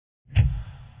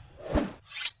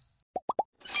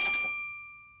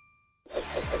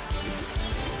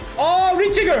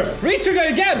retrigger!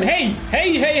 Retrigger again! Hey!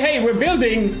 Hey, hey, hey! We're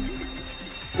building!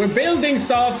 We're building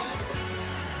stuff!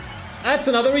 That's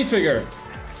another retrigger.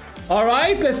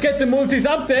 Alright, let's get the multis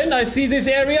up then. I see this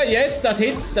area. Yes, that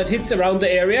hits. That hits around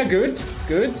the area. Good.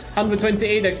 Good.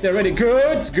 128x there already.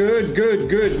 Good. Good. Good.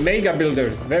 Good. Mega builder.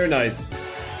 Very nice.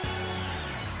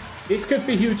 This could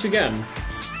be huge again.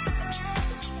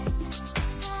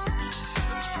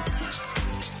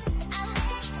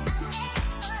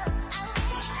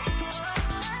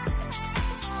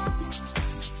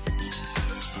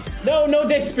 No, no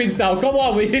death spins now. Come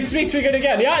on, we re-triggered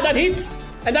again. Yeah, that hits.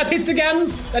 And that hits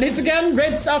again. That hits again.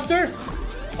 Reds after.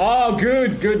 Oh,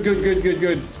 good, good, good, good, good,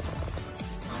 good.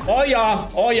 Oh, yeah.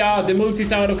 Oh, yeah. The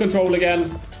multi's out of control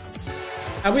again.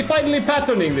 And we're finally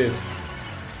patterning this.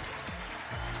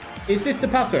 Is this the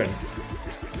pattern?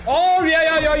 Oh,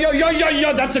 yeah, yeah, yeah, yeah, yeah,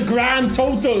 yeah. That's a grand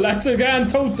total. That's a grand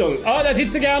total. Oh, that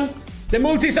hits again. The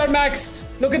multis are maxed.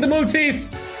 Look at the multis.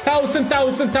 1,000,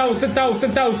 1,000, 1,000, 1,000,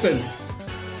 1,000.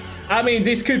 I mean,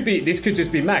 this could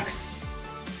just be max.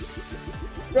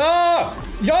 Oh!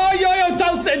 Yo, yo, yo!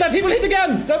 That he will hit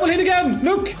again! That will hit again!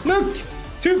 Look! Look!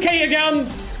 2k again!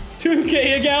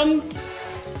 2k again!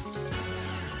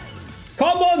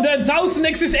 Come on then!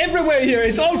 1000x is everywhere here!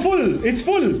 It's all full! It's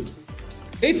full!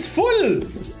 It's full!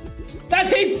 That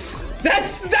hits!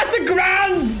 That's a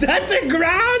grand! That's a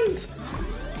grand!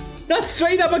 That's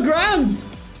straight up a grand!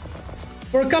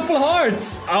 For a couple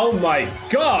hearts! Oh my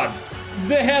god!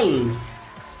 The hell!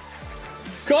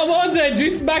 Come on then,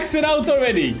 just max it out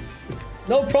already.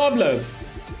 No problem.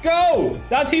 Go!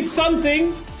 That hits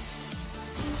something.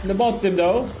 In the bottom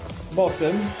though.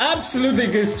 Bottom. Absolutely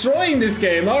destroying this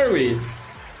game, are we?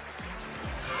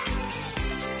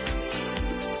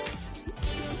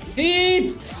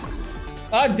 Hit!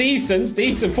 Ah, decent,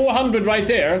 decent. 400 right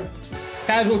there.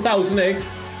 Casual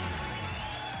 1000x.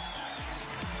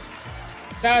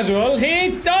 Casual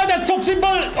hit. Oh, that's top symbol.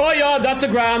 Oh yeah, that's a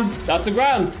grand. That's a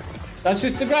grand. That's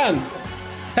just a grand.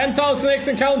 10,000x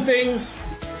and counting.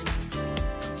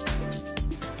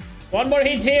 One more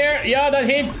hit here. Yeah, that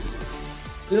hits.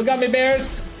 Little gummy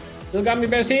bears. Little gummy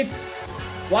bears hit.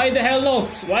 Why the hell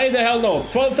not? Why the hell not?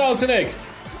 12,000x.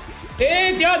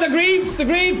 Hit. Yeah, the greens. The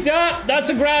greens. Yeah, that's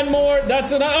a grand more.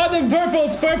 That's another. Oh, the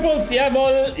purples. Purples.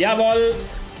 Jawohl. Jawohl.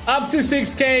 Up to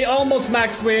 6k. Almost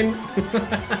max win.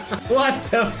 What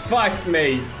the fuck,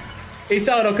 mate? It's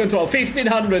out of control.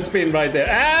 1500 spin right there.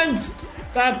 And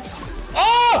that's...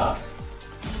 Oh!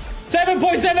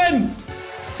 7.7!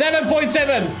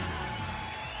 7.7!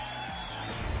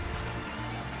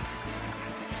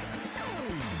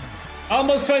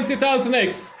 Almost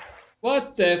 20,000x.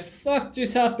 What the fuck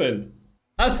just happened?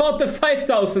 I thought the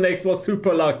 5,000x was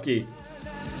super lucky.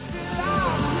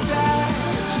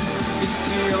 It's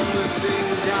the only thing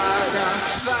that I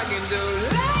fucking do.